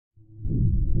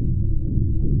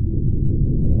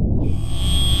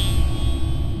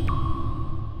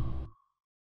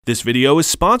This video is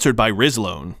sponsored by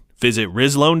Rizloan. Visit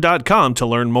rizloan.com to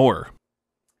learn more.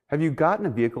 Have you gotten a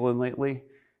vehicle in lately?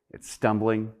 It's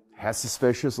stumbling, has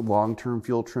suspicious long-term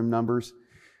fuel trim numbers,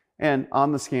 and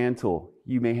on the scan tool,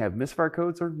 you may have misfire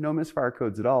codes or no misfire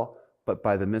codes at all, but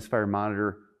by the misfire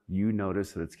monitor, you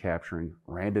notice that it's capturing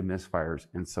random misfires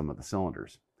in some of the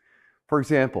cylinders. For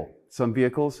example, some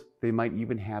vehicles, they might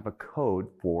even have a code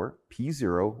for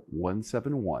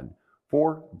P0171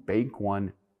 for bank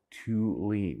 1 too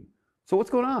lean. So what's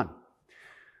going on?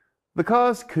 The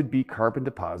cause could be carbon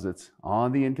deposits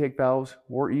on the intake valves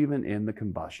or even in the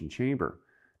combustion chamber.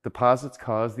 Deposits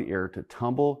cause the air to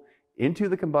tumble into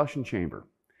the combustion chamber,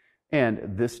 and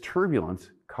this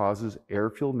turbulence causes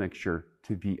air-fuel mixture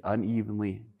to be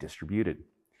unevenly distributed.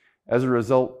 As a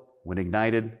result, when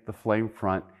ignited, the flame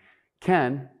front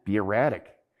can be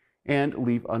erratic and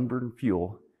leave unburned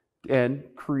fuel and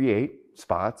create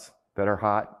spots that are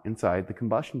hot inside the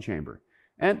combustion chamber.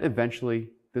 And eventually,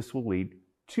 this will lead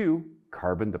to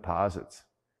carbon deposits.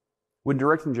 When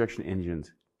direct injection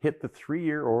engines hit the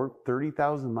 3-year or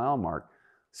 30,000 mile mark,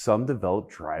 some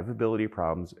develop drivability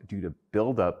problems due to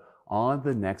buildup on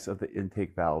the necks of the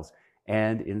intake valves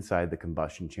and inside the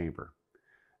combustion chamber.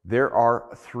 There are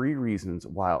 3 reasons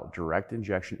why direct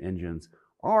injection engines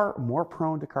are more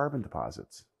prone to carbon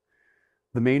deposits.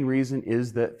 The main reason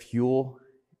is that fuel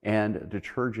and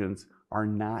detergents are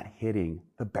not hitting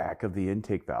the back of the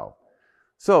intake valve.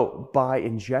 So by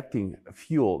injecting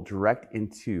fuel direct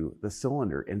into the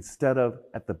cylinder instead of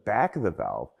at the back of the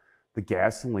valve, the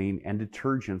gasoline and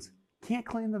detergents can't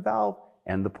clean the valve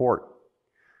and the port.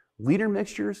 Leaner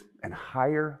mixtures and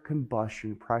higher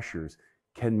combustion pressures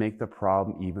can make the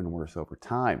problem even worse over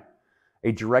time.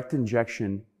 A direct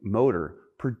injection motor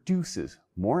produces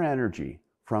more energy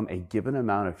from a given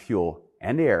amount of fuel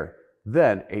and air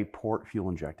than a port fuel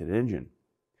injected engine.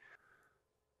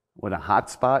 When a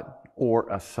hot spot or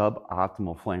a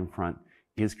suboptimal flame front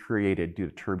is created due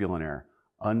to turbulent air,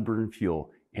 unburned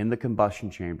fuel in the combustion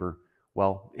chamber,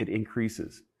 well, it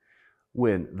increases.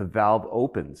 When the valve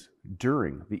opens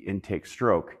during the intake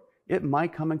stroke, it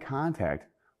might come in contact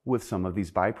with some of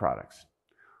these byproducts.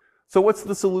 So what's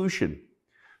the solution?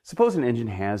 Suppose an engine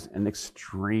has an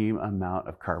extreme amount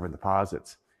of carbon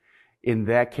deposits. In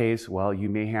that case, well, you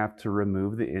may have to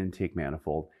remove the intake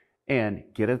manifold and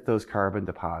get at those carbon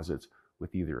deposits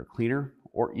with either a cleaner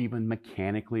or even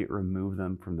mechanically remove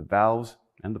them from the valves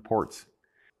and the ports.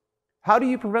 How do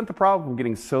you prevent the problem from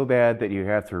getting so bad that you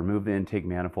have to remove the intake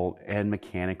manifold and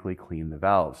mechanically clean the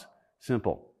valves?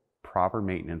 Simple, proper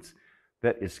maintenance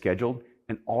that is scheduled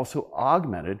and also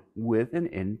augmented with an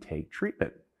intake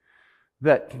treatment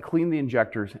that can clean the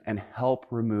injectors and help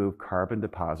remove carbon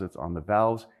deposits on the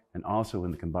valves and also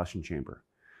in the combustion chamber.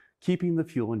 Keeping the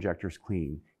fuel injectors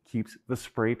clean keeps the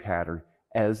spray pattern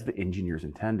as the engineers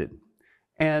intended.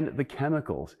 And the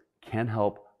chemicals can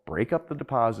help break up the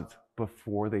deposits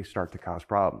before they start to cause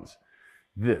problems.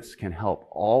 This can help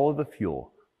all of the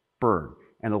fuel burn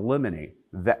and eliminate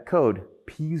that code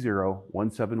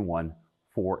P0171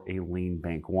 for a lean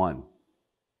bank 1.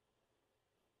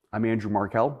 I'm Andrew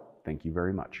Markell. Thank you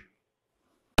very much.